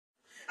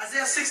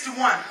Isaiah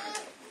 61,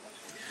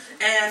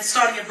 and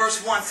starting at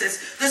verse 1 says,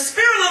 "The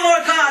Spirit of the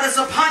Lord God is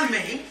upon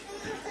me,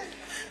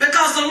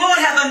 because the Lord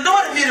hath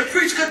anointed me to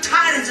preach good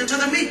tidings unto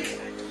the meek.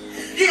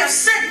 He hath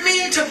sent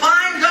me to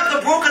bind up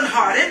the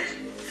brokenhearted,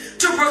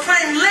 to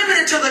proclaim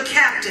liberty to the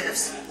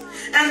captives,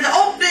 and the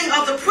opening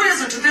of the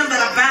prison to them that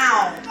are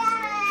bound,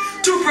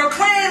 to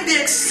proclaim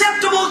the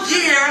acceptable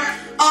year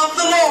of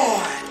the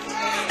Lord,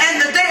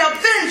 and the day of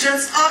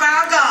vengeance of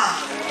our God,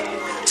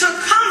 to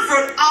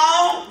comfort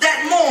all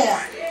that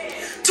mourn,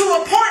 to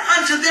appoint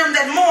unto them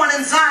that mourn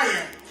in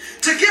Zion,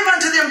 to give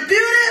unto them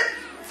beauty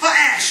for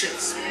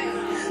ashes,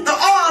 the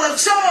oil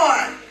of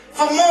joy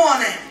for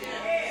mourning,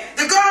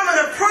 the garment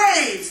of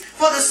praise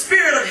for the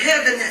spirit of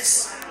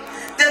heaviness,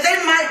 that they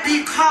might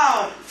be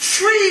called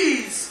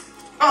trees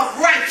of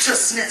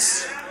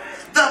righteousness,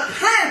 the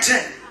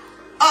planting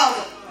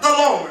of the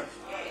Lord,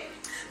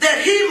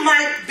 that he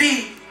might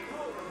be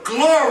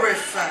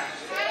glorified."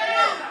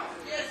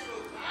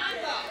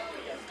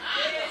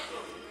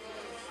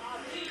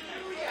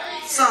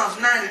 Psalms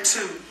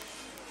 92.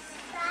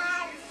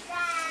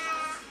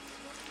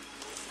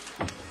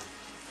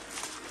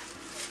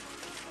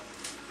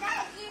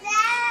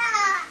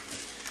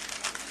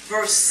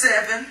 Verse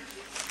 7.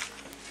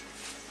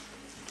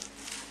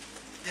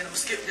 Then I'm going to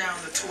skip down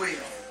to 12.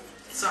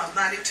 Psalms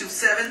 92,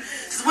 7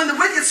 says, "When the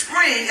wicked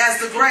spring as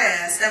the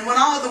grass, and when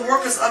all the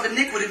workers of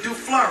iniquity do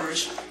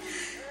flourish,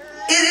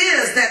 it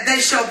is that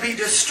they shall be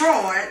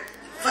destroyed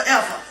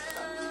forever."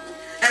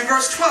 And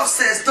verse 12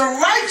 says, "The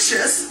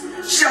righteous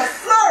shall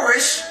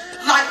flourish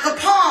like the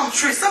palm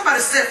tree."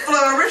 Somebody said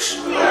flourish.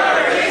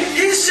 Flourish.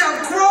 "He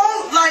shall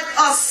grow like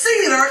a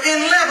cedar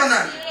in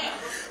Lebanon.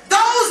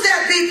 Those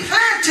that be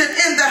planted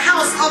in the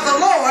house of the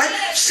Lord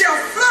shall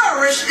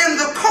flourish in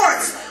the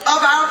courts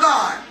of our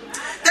God.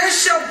 They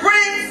shall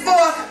bring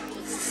forth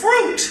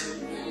fruit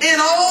in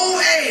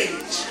old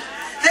age.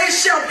 They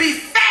shall be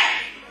fat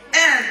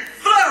and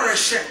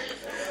flourishing,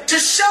 to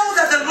show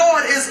that the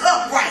Lord is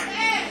upright.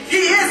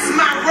 He is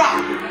my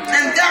rock,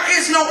 and there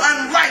is no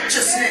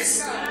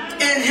unrighteousness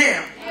in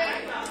him."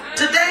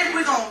 Today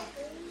we're going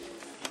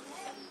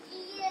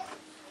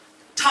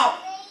to talk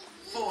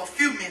for a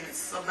few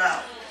minutes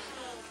about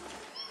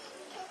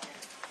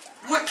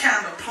what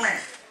kind of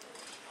plant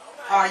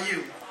are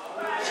you?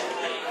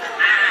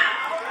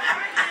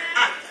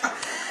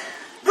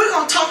 We're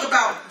going to talk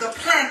about the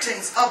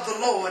plantings of the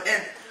Lord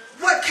and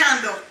what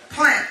kind of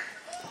plant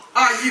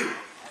are you?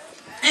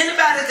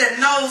 Anybody that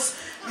knows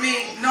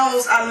me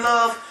knows I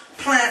love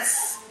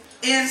plants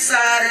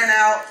inside and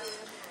out,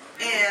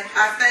 and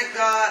I thank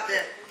God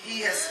that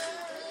he has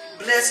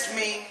blessed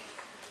me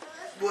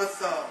with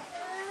a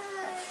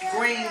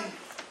green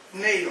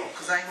nail,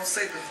 because I ain't going to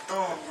say the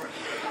thumb green,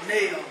 but the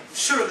nail.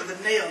 Surely the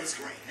nail is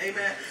green.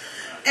 Amen.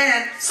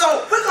 And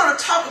so we're going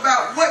to talk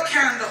about what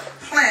kind of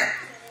plant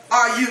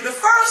are you. The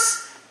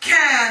first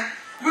kind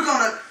we're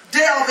going to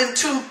delve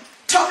into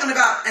talking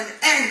about an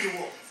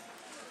annual.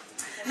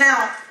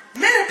 Now,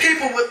 many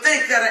people would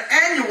think that an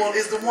annual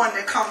is the one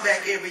that comes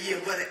back every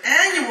year, but an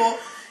annual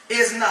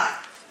is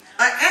not.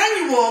 An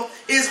annual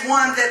is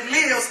one that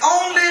lives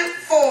only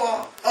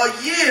for a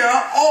year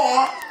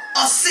or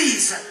a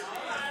season.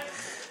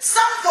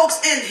 Some folks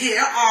in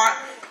here are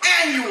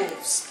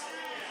annuals,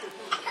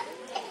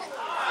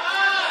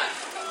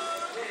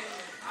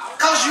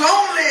 because you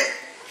only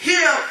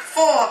here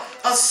for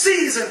a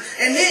season,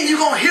 and then you're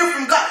going to hear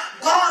from God.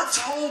 God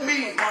told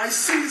me my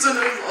season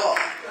is up.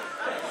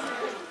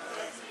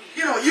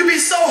 You know, you be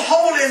so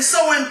holy and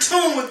so in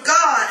tune with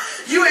God,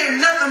 you ain't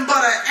nothing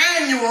but an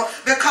annual,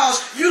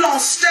 because you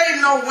don't stay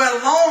nowhere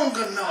long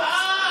enough.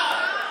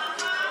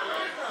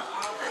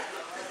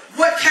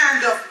 What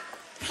kind of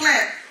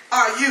plant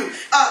are you?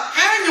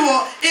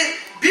 Annual, it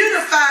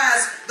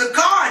beautifies the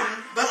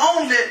garden, but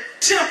only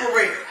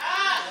temporary.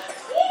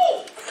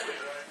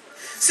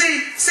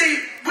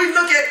 See, we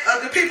look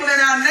at the people in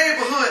our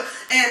neighborhood,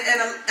 and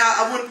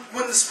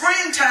when the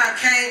springtime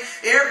came,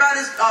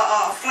 everybody's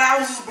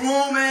flowers was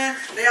blooming.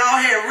 They all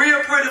had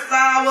real pretty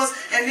flowers,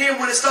 and then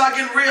when it started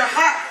getting real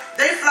hot,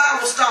 their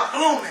flowers stopped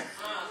blooming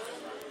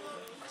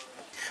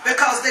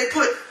because they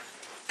put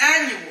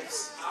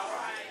annuals.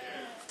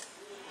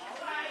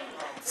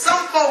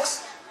 Some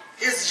folks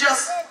is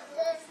just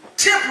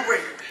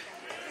temporary.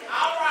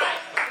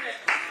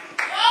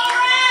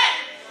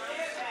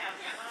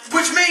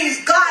 Which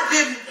means God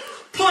didn't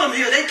put them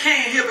here. They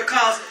came here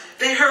because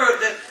they heard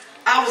that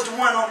I was the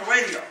one on the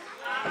radio.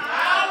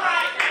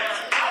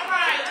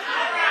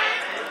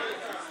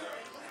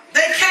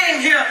 They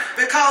came here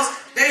because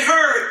they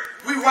heard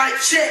we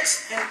write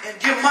checks and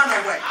give money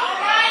away.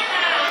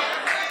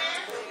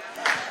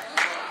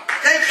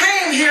 They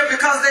came here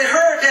because they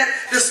heard that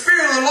the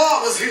Spirit of the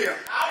Lord was here.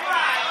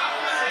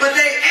 But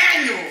they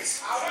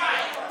annuals.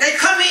 They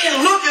come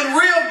in looking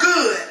real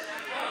good,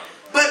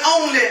 but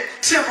only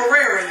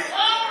temporarily.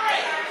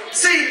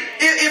 See,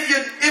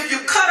 if you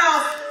cut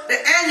off the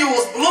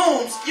annual's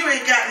blooms, you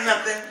ain't got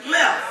nothing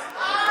left.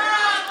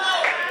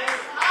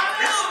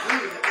 That's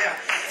good. Yeah.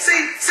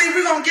 See,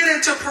 we're gonna get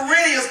into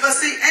perennials, but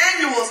see,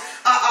 annuals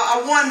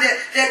one that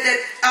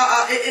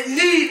it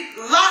need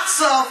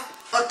lots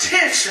of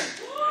attention.